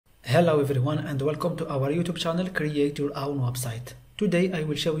Hello everyone and welcome to our YouTube channel Create Your Own Website. Today I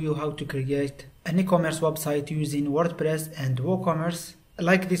will show you how to create an e-commerce website using WordPress and WooCommerce,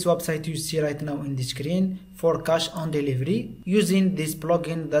 like this website you see right now in the screen, for cash on delivery, using this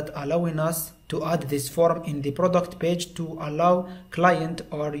plugin that allowing us to add this form in the product page to allow client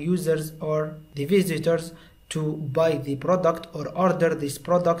or users or the visitors to buy the product or order this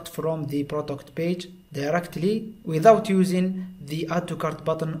product from the product page directly without using the add to cart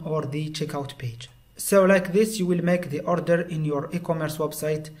button or the checkout page. So like this you will make the order in your e-commerce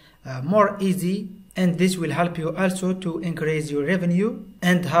website more easy, and this will help you also to increase your revenue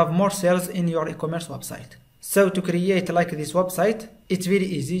and have more sales in your e-commerce website. So to create like this website, it's very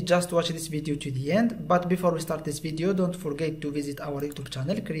easy. Just watch this video to the end. But before we start this video, don't forget to visit our YouTube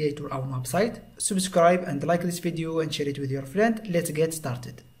channel, Create Your Own Website. Subscribe and like this video and share it with your friend. Let's get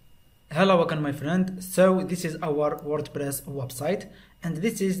started. Hello again my friend. So this is our WordPress website, and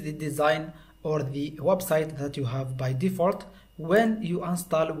this is the design or the website that you have by default when you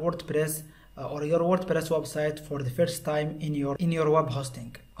install WordPress or your WordPress website for the first time in your web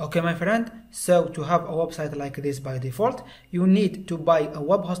hosting. Okay my friend, so to have a website like this by default, you need to buy a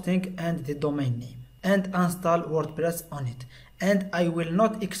web hosting and the domain name and install WordPress on it. And I will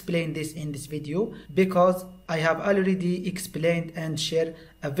not explain this in this video because I have already explained and shared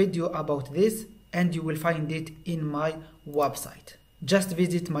a video about this, and you will find it in my website. Just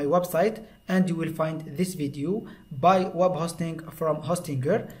visit my website and you will find this video, buy web hosting from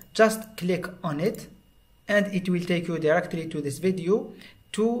Hostinger. Just click on it and it will take you directly to this video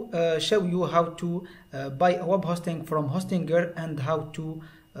to show you how to buy a web hosting from Hostinger and how to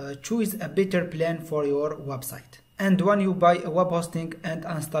choose a better plan for your website. And when you buy a web hosting and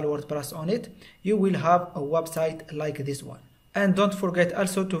install WordPress on it, you will have a website like this one. And don't forget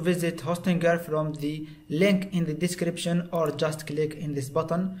also to visit Hostinger from the link in the description, or just click in this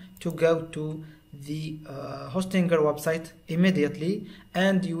button to go to the Hostinger website immediately,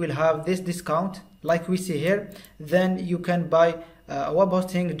 and you will have this discount like we see here. Then you can buy a web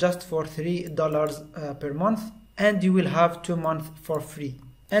hosting just for $3 per month, and you will have 2 months for free.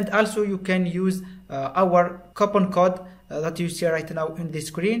 And also you can use our coupon code that you see right now in the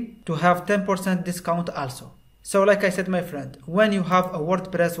screen to have 10% discount also. So like I said my friend, when you have a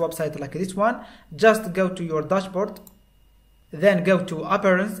WordPress website like this one, just go to your dashboard, then go to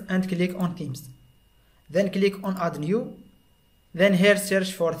Appearance and click on Themes. Then click on Add New. Then here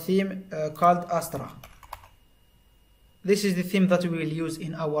search for theme called Astra. This is the theme that we will use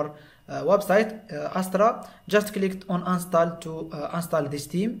in our website, Astra. Just click on Install to install this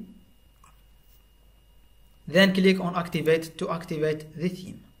theme. Then click on Activate to activate the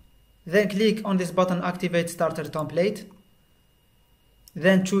theme. Then click on this button, Activate Starter Template.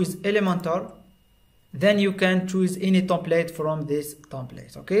 Then choose Elementor. Then you can choose any template from this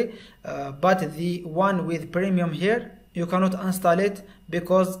template, okay? But the one with premium here, you cannot install it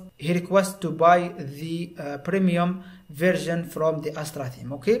because he requests to buy the premium version from the Astra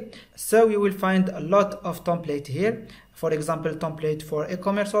theme, okay? So you will find a lot of template here. For example, template for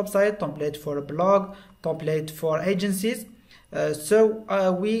e-commerce website, template for a blog, template for agencies. So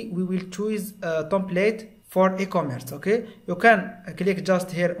we will choose a template for e-commerce, okay? You can click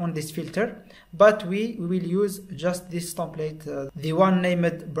just here on this filter, but we will use just this template, the one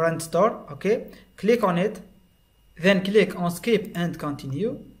named brand store, okay? Click on it, then click on skip and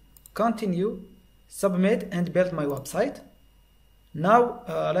continue, submit and build my website. Now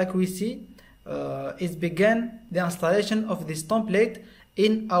like we see, it began the installation of this template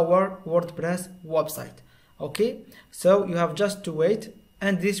in our WordPress website. Okay, so you have just to wait,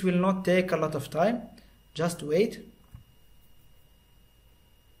 and this will not take a lot of time. Just wait.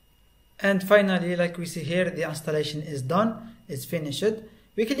 And finally, like we see here, the installation is done, it's finished.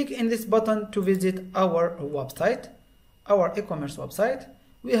 We click in this button to visit our website, our e-commerce website.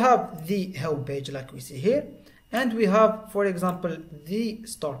 We have the home page like we see here, and we have, for example, the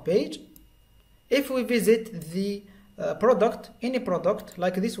store page. If we visit the product, any product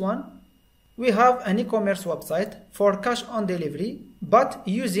like this one, we have an e-commerce website for cash on delivery, but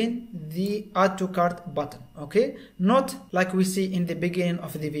using the add to cart button, okay? Not like we see in the beginning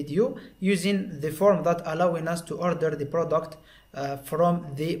of the video, using the form that allowing us to order the product from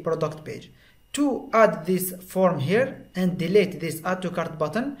the product page. To add this form here and delete this add to cart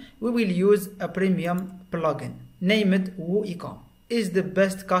button, we will use a premium plugin named Wooecom. Is the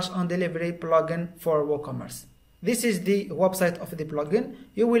best cash on delivery plugin for WooCommerce. This is the website of the plugin.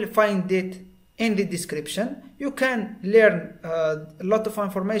 You will find it in the description. You can learn a lot of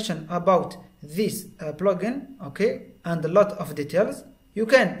information about this plugin, okay, and a lot of details. You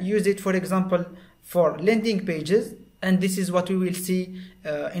can use it, for example, for landing pages and this is what we will see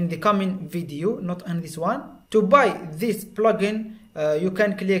in the coming video, not on this one. To buy this plugin, you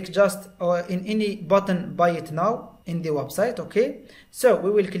can click just in any button, buy it now, in the website. Okay, so we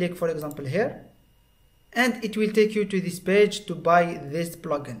will click, for example, here, and it will take you to this page to buy this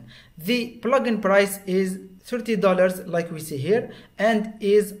plugin. The plugin price is $30, like we see here, and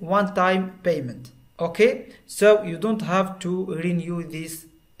is one-time payment. Okay, so you don't have to renew this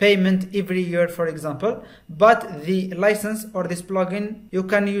payment every year, for example, but the license or this plugin, you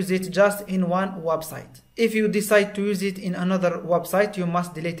can use it just in one website. If you decide to use it in another website, you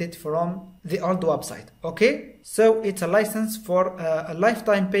must delete it from the old website. Okay, so it's a license for a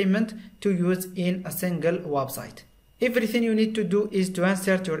lifetime payment to use in a single website. Everything you need to do is to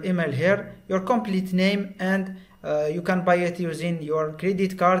insert your email here, your complete name, and you can buy it using your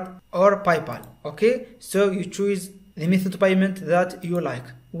credit card or PayPal. Okay, so you choose the method of payment that you like.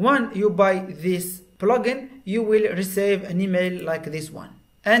 When you buy this plugin, you will receive an email like this one,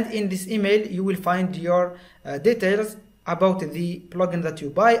 and in this email you will find your details about the plugin that you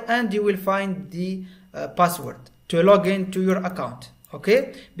buy, and you will find the password to log in to your account.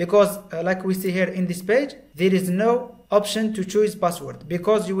 Okay, because like we see here in this page, there is no option to choose password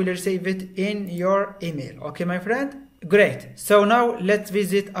because you will receive it in your email. Okay, my friend, great. So now let's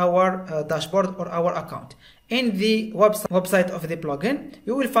visit our dashboard or our account. In the website of the plugin,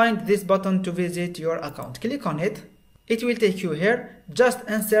 you will find this button to visit your account. Click on it. It will take you here. Just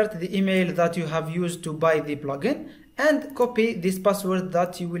insert the email that you have used to buy the plugin and copy this password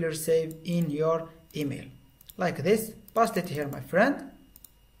that you will receive in your email. Like this. Paste it here, my friend.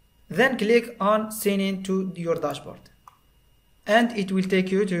 Then click on sign in to your dashboard. And it will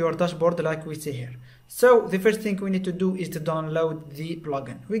take you to your dashboard like we see here. So the first thing we need to do is to download the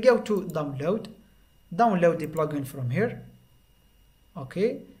plugin. We go to download the plugin from here.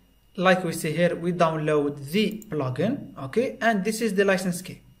 Okay, like we see here, we download the plugin. Okay, and this is the license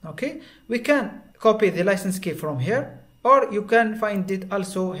key. Okay, we can copy the license key from here, or you can find it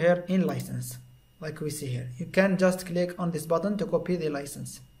also here in license, like we see here. You can just click on this button to copy the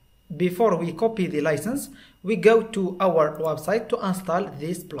license. Before we copy the license, we go to our website to install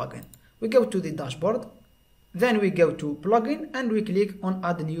this plugin. We go to the dashboard, then we go to plugin, and we click on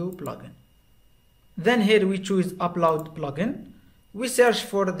add new plugin. Then here we choose upload plugin. We search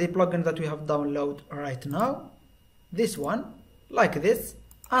for the plugin that we have downloaded right now. This one, like this.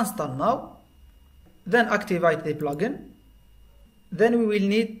 Install now. Then activate the plugin. Then we will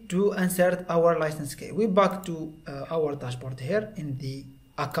need to insert our license key. We back to our dashboard here in the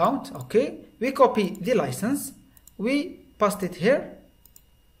account. Okay, we copy the license. We paste it here.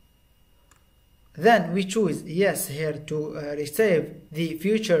 Then we choose yes here to receive the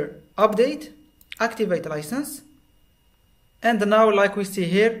future update. Activate license, and now like we see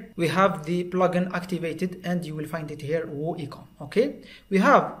here, we have the plugin activated, and you will find it here, Wooecom. Okay, we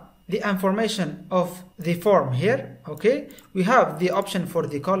have the information of the form here. Okay, we have the option for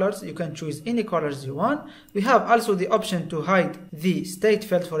the colors. You can choose any colors you want. We have also the option to hide the state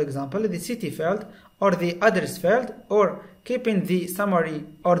field, for example, the city field or the address field, or keeping the summary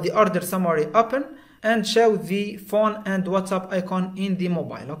or the order summary open and show the phone and WhatsApp icon in the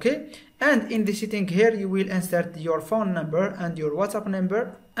mobile. Okay, and in the setting here, you will insert your phone number and your WhatsApp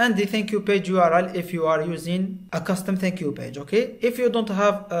number and the thank you page URL if you are using a custom thank you page. Okay, if you don't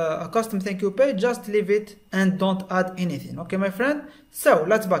have a custom thank you page, just leave it and don't add anything. Okay, my friend, so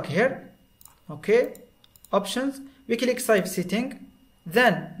let's back here. Okay, options, we click save setting.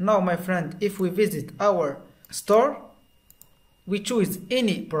 Then now, my friend, if we visit our store, we choose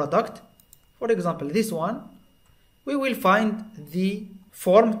any product, for example this one, we will find the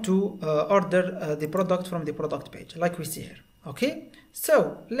form to order the product from the product page, like we see here. Okay,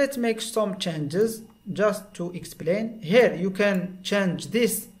 so let's make some changes just to explain. Here you can change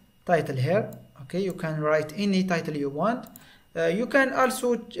this title here. Okay, you can write any title you want. You can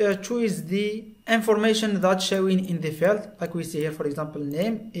also choose the information that's showing in the field, like we see here. For example,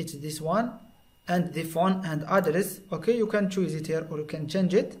 name, it's this one, and the phone and address. Okay, you can choose it here or you can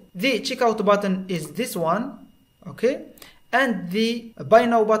change it. The checkout button is this one. Okay, and the buy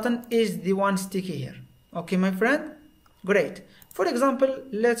now button is the one sticky here. Okay, my friend, great. For example,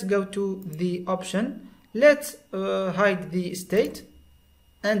 let's go to the option. Let's hide the state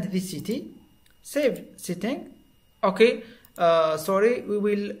and the city. Save setting. Okay, sorry, we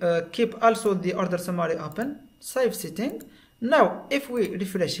will keep also the order summary open. Save setting. Now if we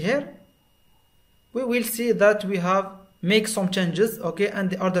refresh here, we will see that we have make some changes. Okay, and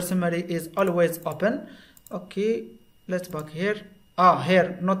the order summary is always open. Okay, let's back here.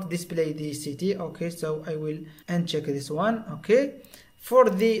 Here not display the city. Okay, so I will uncheck this one. Okay, for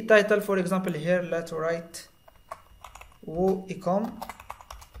the title, for example, here let's write Wooecom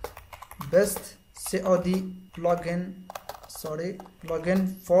best COD plugin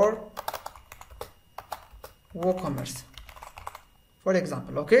for WooCommerce, for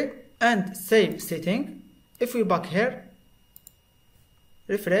example. Okay, and save setting. If we back here,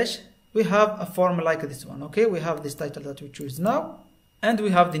 refresh, we have a form like this one. Okay, we have this title that we choose now, and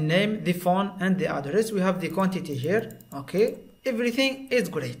we have the name, the phone, and the address. We have the quantity here. Okay, everything is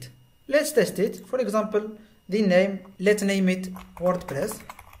great. Let's test it. For example, the name, let's name it WordPress.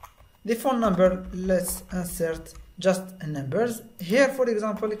 The phone number, let's insert just numbers. Here, for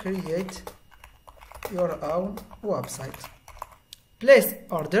example, create your own website. Place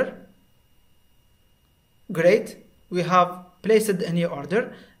order. Great, we have placed a new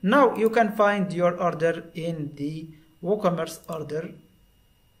order. Now you can find your order in the WooCommerce order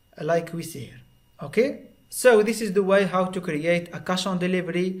like we see here. Okay, so this is the way how to create a cash on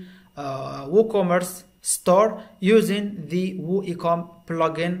delivery WooCommerce store using the Wooecom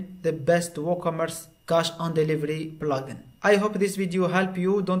plugin, the best WooCommerce cash on delivery plugin. I hope this video helped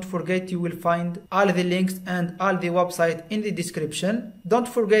you. Don't forget, you will find all the links and all the website in the description. Don't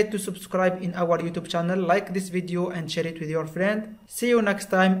forget to subscribe in our YouTube channel, like this video and share it with your friend. See you next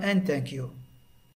time, and thank you.